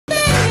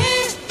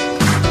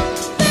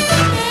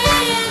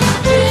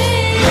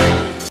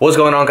What's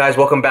going on, guys?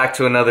 Welcome back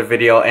to another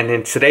video, and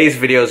in today's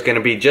video is going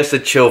to be just a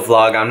chill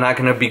vlog. I'm not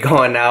going to be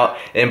going out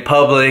in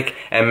public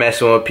and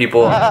messing with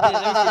people.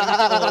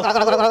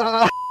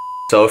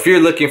 So if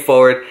you're looking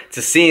forward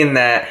to seeing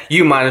that,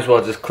 you might as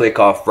well just click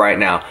off right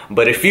now.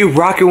 But if you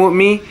rocking with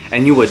me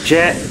and you a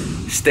jet,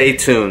 stay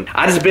tuned.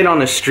 I just been on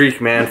the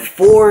streak, man.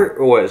 5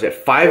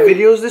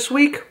 videos this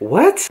week?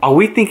 What? Are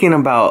we thinking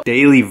about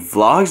daily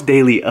vlogs,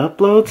 daily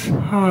uploads?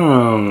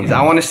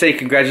 I want to say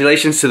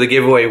congratulations to the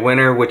giveaway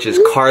winner, which is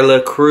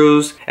Carla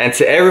Cruz. And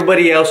to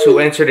everybody else who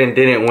entered and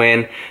didn't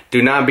win,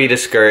 do not be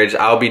discouraged.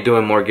 I'll be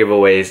doing more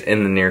giveaways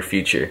in the near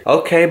future.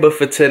 Okay, but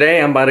for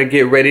today, I'm about to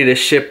get ready to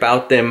ship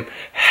out them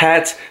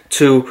hats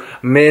to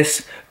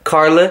Miss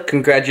Carla.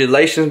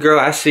 Congratulations, girl.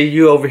 I see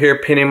you over here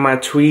pinning my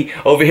tweet,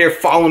 over here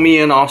following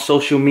me on all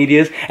social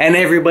medias, and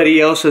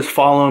everybody else is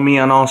following me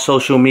on all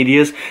social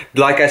medias.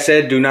 Like I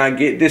said, do not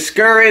get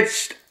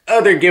discouraged.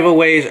 Other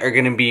giveaways are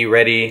gonna be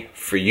ready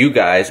for you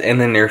guys in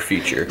the near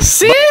future.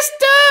 Sister,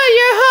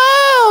 you're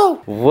home!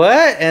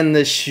 What? And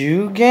the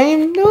shoe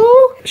game,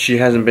 no? She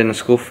hasn't been to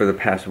school for the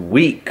past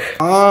week.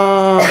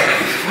 Oh,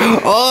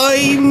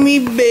 me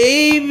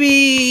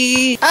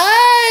baby.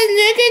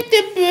 Look at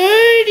the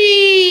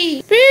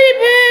birdie. Pretty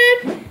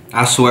bird.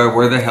 I swear,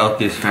 we're the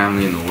healthiest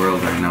family in the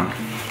world right now.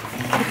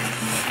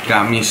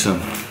 Got me some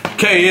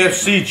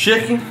KFC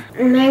chicken.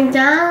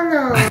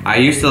 McDonald's. I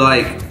used to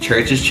like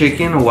Church's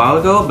chicken a while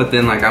ago, but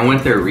then like I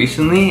went there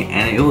recently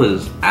and it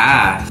was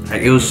ass.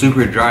 Like it was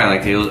super dry,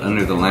 like it was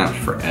under the lamps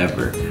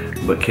forever.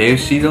 But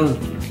KFC though,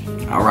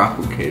 I rock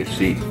with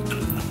KFC.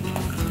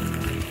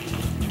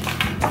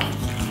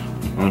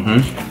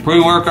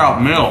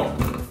 Pre-workout meal.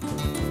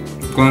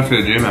 Going to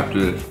the gym after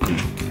this.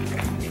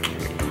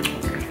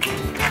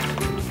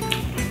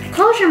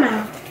 Close your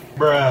mouth.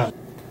 Bruh.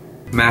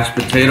 Mashed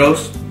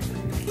potatoes.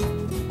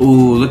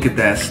 Ooh, look at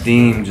that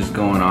steam just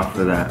going off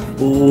of that.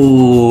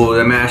 Ooh,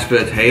 the mashed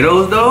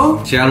potatoes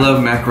though? See, I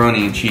love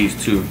macaroni and cheese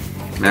too.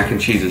 Mac and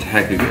cheese is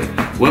hecka good.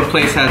 What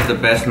place has the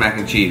best mac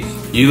and cheese?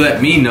 You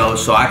let me know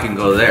so I can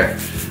go there.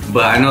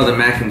 But I know the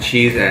mac and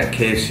cheese at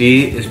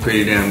KFC is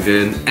pretty damn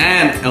good.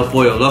 And El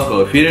Pollo Loco.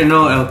 If you didn't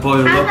know El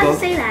Pollo Loco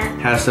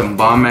has some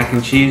bomb mac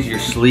and cheese, you're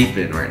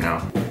sleeping right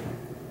now.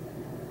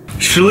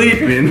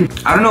 Sleeping?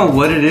 I don't know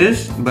what it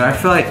is, but I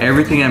feel like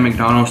everything at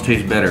McDonald's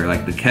tastes better.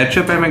 Like the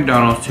ketchup at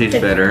McDonald's tastes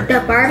better.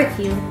 The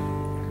barbecue.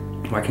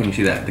 Why can't you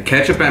see that? The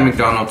ketchup at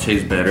McDonald's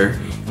tastes better.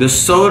 The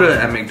soda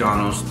at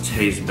McDonald's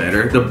tastes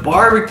better. The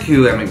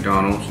barbecue at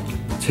McDonald's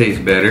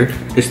tastes better.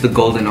 It's the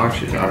golden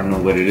arches. I don't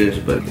know what it is,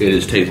 but it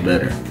just tastes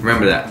better.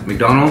 Remember that.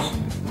 McDonald's,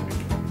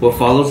 what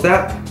follows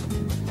that?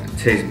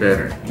 Tastes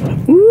better.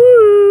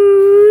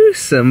 Ooh,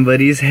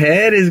 somebody's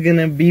head is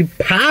gonna be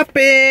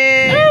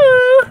popping.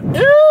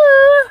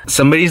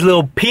 Somebody's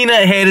little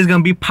peanut head is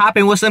gonna be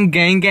popping with some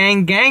gang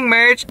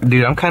merch.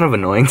 Dude, I'm kind of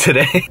annoying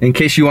today. In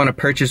case you want to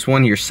purchase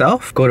one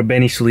yourself, go to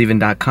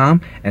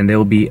BennySoliven.com and they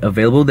will be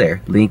available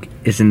there. Link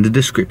is in the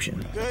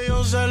description.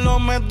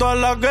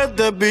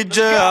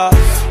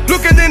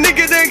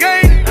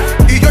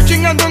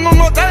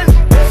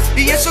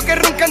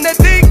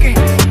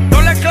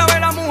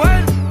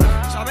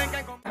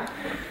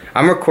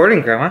 I'm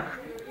recording, Grandma.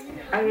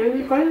 Are you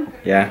recording?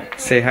 Yeah.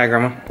 Say hi,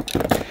 Grandma.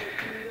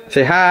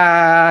 Say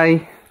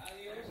hi.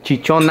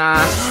 Chichona.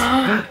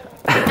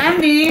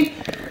 Andy.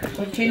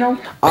 Chino.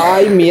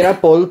 Ay, mira,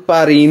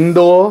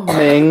 polparindo,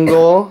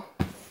 mango.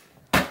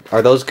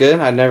 Are those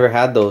good? I've never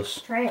had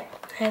those. Try it.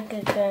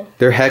 Hecka good.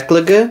 They're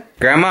hecla good?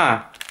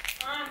 Grandma,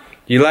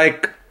 you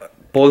like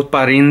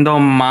polparindo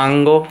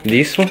mango?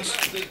 These ones?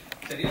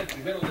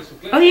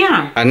 Oh,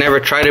 yeah. I never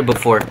tried it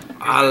before.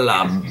 A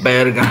la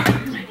verga.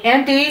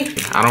 Andy.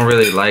 I don't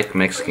really like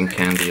Mexican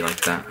candy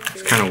like that.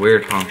 It's kind of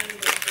weird, huh?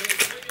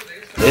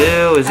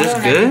 Ew, is this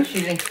good?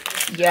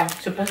 Yeah,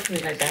 it's supposed to be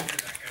like that.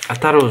 I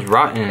thought it was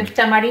rotten. It's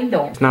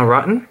tamarindo. It's not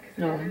rotten?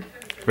 No.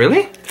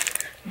 Really?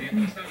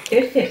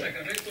 Taste it.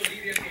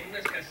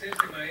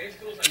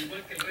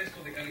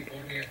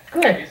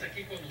 Good.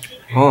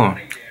 Oh.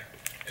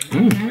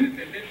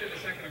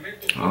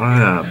 Oh,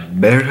 yeah,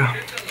 verga.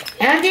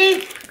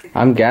 Andy.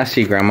 I'm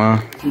gassy, Grandma.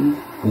 Do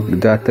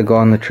I have to go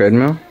on the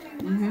treadmill?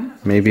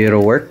 Maybe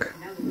it'll work?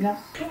 Yeah.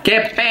 Que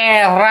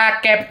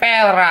perra,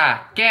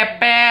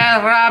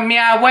 mi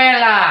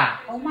abuela.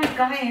 Oh my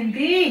God,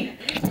 Andy.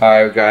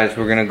 Alright guys,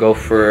 we're gonna go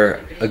for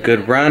a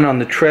good run on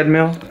the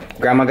treadmill.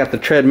 Grandma got the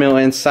treadmill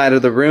inside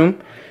of the room.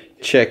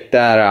 Check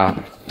that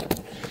out.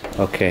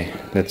 Okay,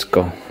 let's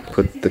go.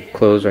 Put the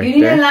clothes right there.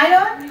 You need a light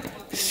on?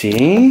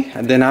 See?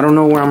 And then I don't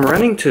know where I'm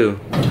running to.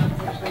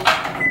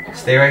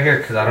 Stay right here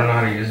because I don't know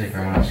how to use it,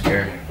 Grandma. I'm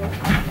scared.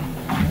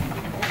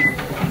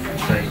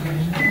 It's like...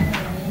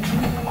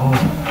 Oh,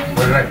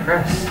 what did I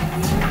press?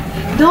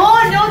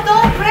 Don't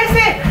press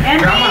it,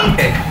 Andy. Grandma,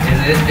 okay, is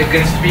it a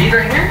good speed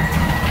right here?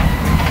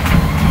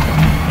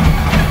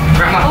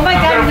 Grandma, oh my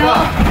God, no.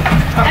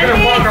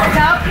 Andy,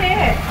 stop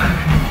it.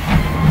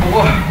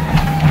 Whoa.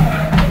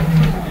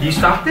 You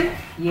stopped it?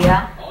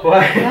 Yeah.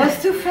 What? That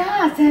was too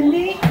fast,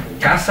 Andy.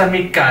 Casa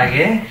me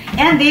cagué.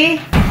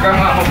 Andy.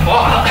 Grandma, I'm a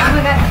fall. Oh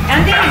my God.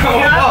 Andy,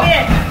 stop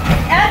it.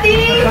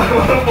 Andy! I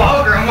want to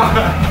fall, Grandma.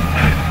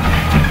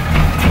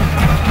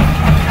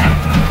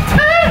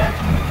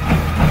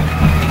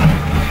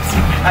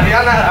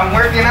 Ariana, I'm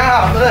working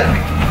out. Look.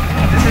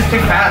 This is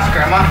too fast,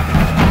 Grandma.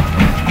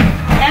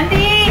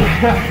 Andy!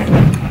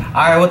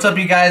 Alright, what's up,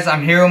 you guys?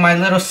 I'm here with my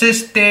little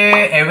sister,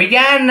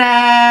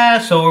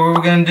 Ariana. So what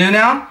we're going to do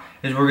now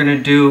is we're going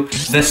to do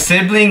the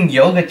Sibling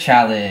Yoga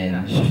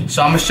Challenge.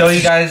 So I'm going to show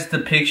you guys the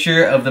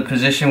picture of the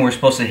position we're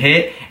supposed to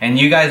hit. And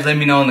you guys let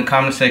me know in the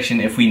comment section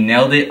if we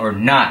nailed it or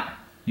not.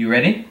 You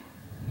ready?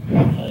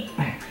 Okay.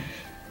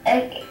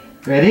 Okay.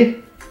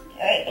 Ready?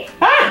 Okay.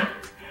 Ah!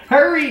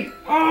 Hurry!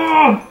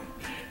 Oh!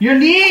 Your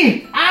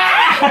knee!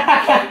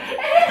 Ah!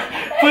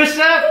 Push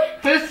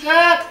up! Push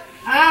up!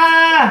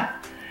 Ah!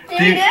 Did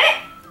we do it?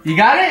 You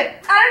got it?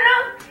 I don't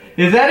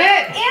know. Is that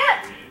it?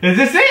 Yeah. Is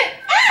this it?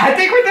 I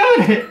think we're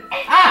doing it.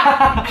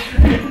 Ah! I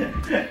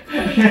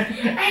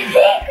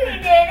think we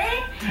did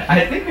it.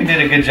 I think we did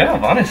a good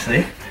job,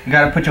 honestly. You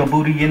gotta put your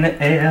booty in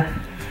the air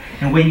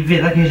and wave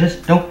it like you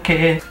just don't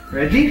care.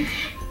 Ready?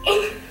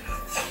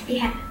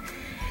 Yeah.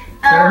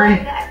 Hurry.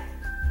 Oh my God.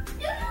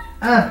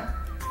 Ah!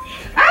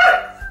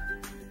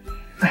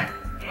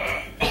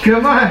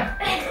 Come on.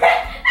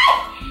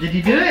 Did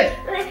you do it?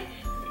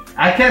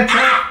 I can't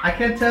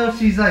tell if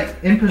she's like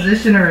in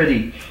position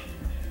already.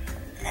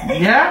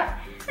 Yeah?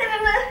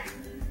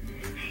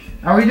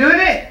 Are we doing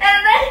it?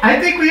 I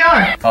think we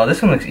are. Oh,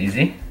 this one looks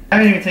easy. I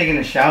haven't even taken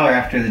a shower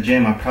after the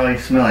gym. I probably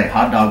smell like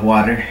hot dog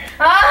water.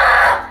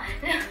 Oh!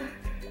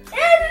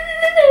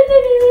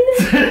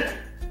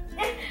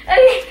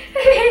 Okay.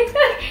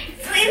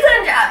 Please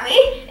don't drop me.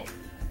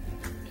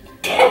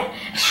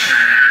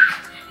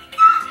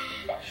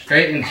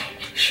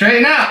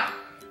 Straighten out.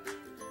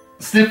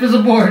 Stiff as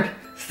a board.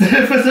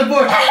 Stiff as a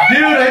board.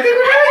 Dude, I think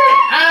we're doing it.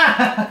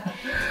 Ah!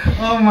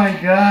 Oh my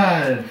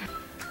God.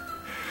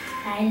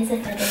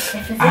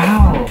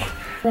 Ow.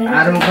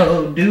 I don't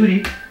go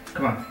duty.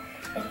 Come on.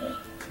 Okay.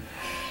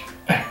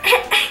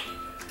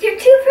 You're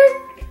too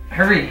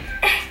Hurry.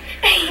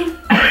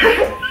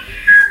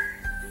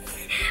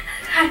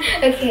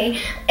 Okay.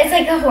 It's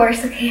like a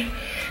horse, okay?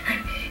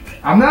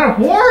 I'm not a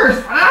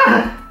horse.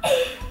 Ah!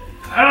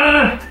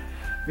 Ah!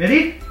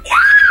 Ready?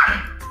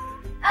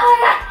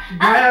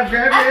 Grab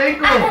your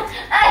ankle.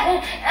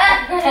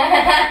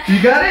 You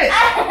got it?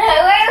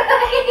 Wait.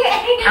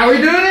 Are we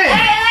doing it?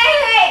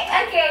 Wait.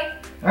 Okay.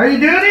 Are you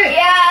doing it?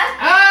 Yeah.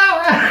 Oh!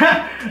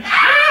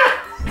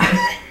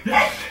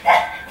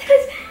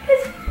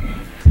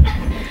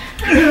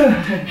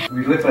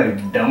 We look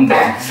like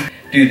dumbbells.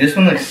 Dude, this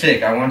one looks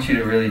sick. I want you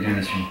to really do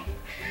this one.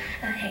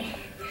 Okay.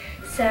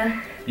 So.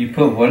 You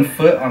put one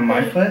foot on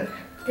my foot?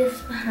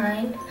 This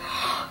behind.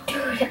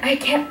 Dude, I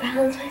can't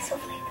balance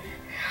myself like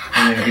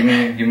that. And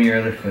then give me your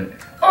other foot.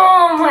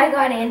 Oh my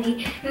God,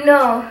 Andy.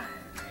 No.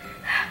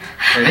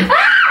 Ready?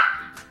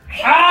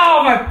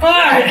 Oh, my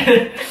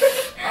foot!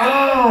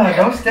 Oh,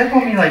 don't step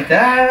on me like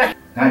that.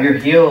 Not your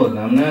heel,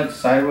 numbnuts,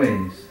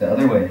 sideways, the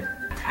other way.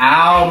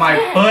 Ow, my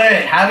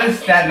foot. How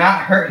does that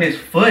not hurt his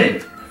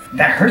foot?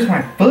 That hurts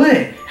my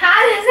foot.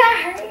 How does that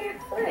hurt your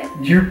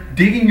foot? You're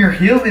digging your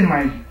heel in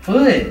my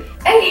foot.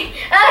 Okay.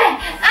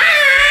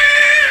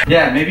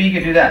 Yeah, maybe you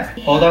could do that.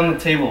 Hold on the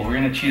table. We're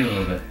gonna cheat a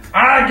little bit.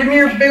 Ah, give me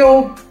your big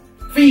old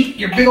feet,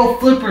 your big old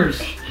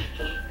flippers.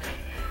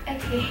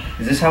 Okay.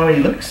 Is this how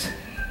he looks?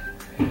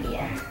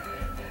 Yeah.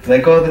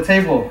 Let go of the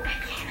table.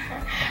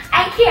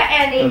 I can't,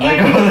 Andy. Let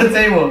go of the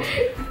table.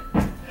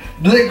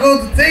 Let go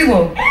of the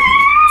table.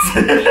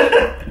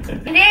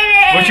 Did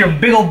it. What's your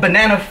big old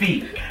banana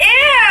feet? Ew!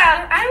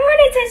 I want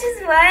to touch his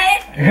butt.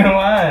 Come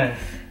on.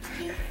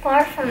 He's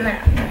far from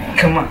that.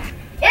 Come on.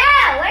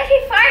 Yeah, what if he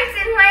farts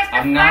in like the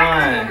I'm fart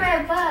not. goes in my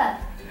butt?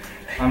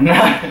 I'm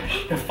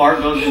not. The fart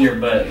goes in your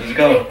butt. Let's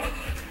go.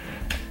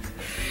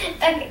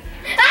 Okay.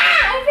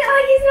 Ah! I feel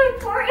like he's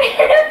important.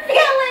 I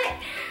feel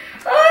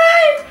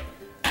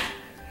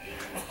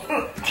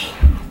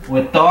it.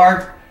 With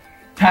our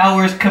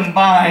powers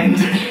combined,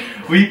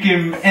 we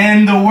can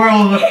end the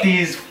world with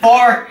these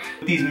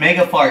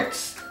mega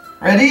farts.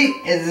 Ready?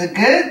 Is it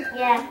good?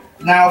 Yeah.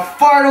 Now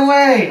fart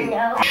away.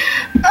 No.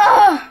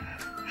 Oh.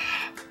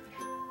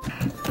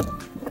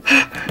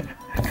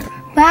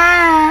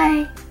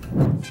 Bye.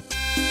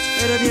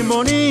 Eres bien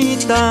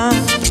bonita,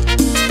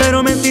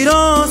 pero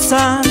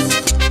mentirosa.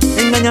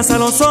 Engañas a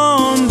los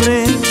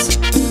hombres,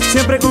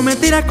 siempre con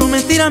mentiras,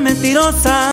 mentirosa.